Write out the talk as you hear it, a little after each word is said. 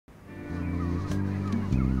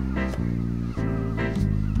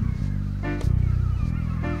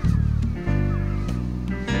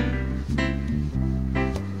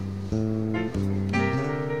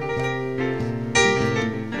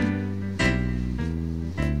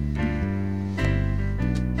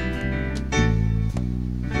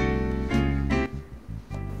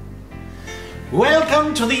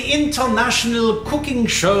Welcome to the international cooking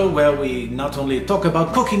show where we not only talk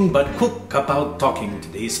about cooking but cook about talking.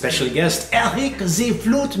 Today's special guest, Erik the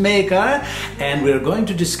Flutemaker, and we're going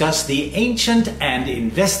to discuss the ancient and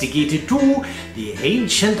investigated too, the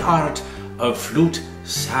ancient art of flute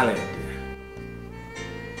salad.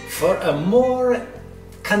 For a more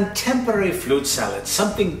contemporary flute salad,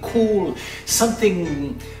 something cool,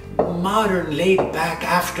 something modern, laid back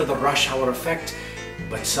after the rush hour effect,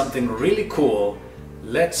 but something really cool,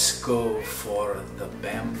 let's go for the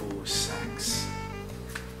bamboo sax.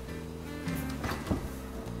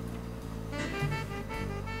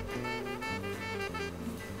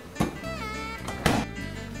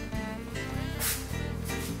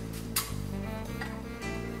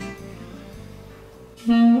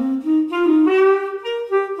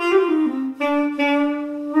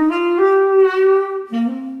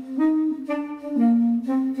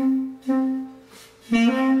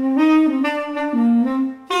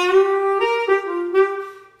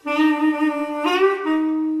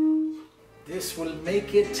 This will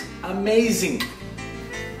make it amazing.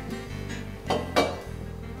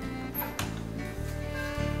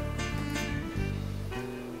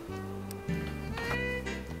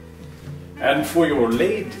 And for your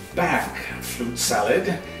laid-back flute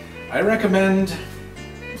salad, I recommend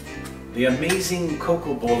the amazing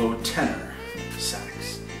Coco Bolo tenor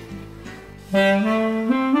sax.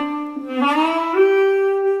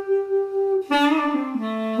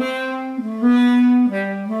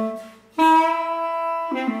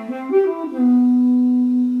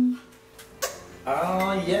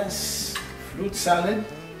 Ah yes, flute salad,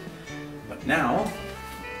 but now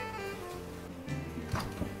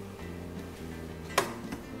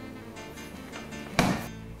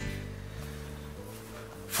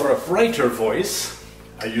for a brighter voice,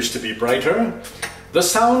 I used to be brighter, the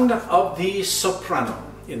sound of the soprano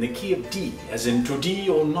in the key of D, as in to D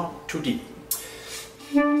or not to D.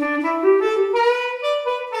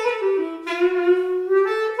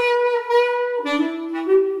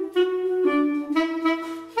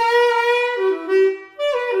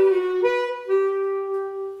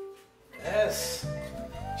 Yes,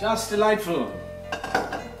 just delightful.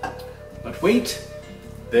 But wait,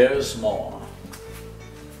 there's more.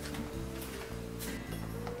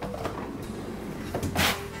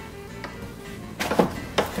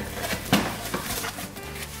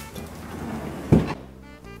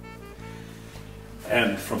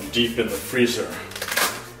 And from deep in the freezer,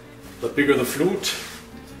 the bigger the flute,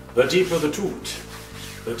 the deeper the toot.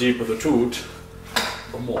 The deeper the toot,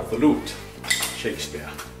 the more the loot. Shakespeare.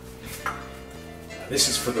 Now, this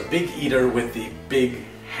is for the big eater with the big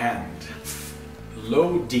hand.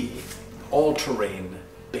 Low D, all-terrain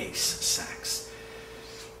bass sax.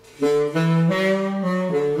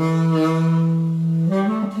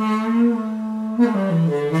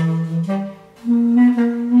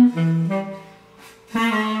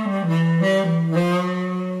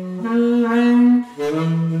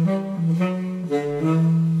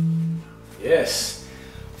 Yes,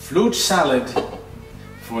 flute salad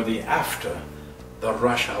for the after the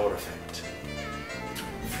rush hour effect.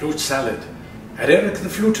 Flute salad at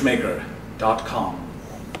eriktheflutemaker.com.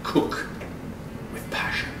 Cook with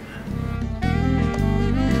passion.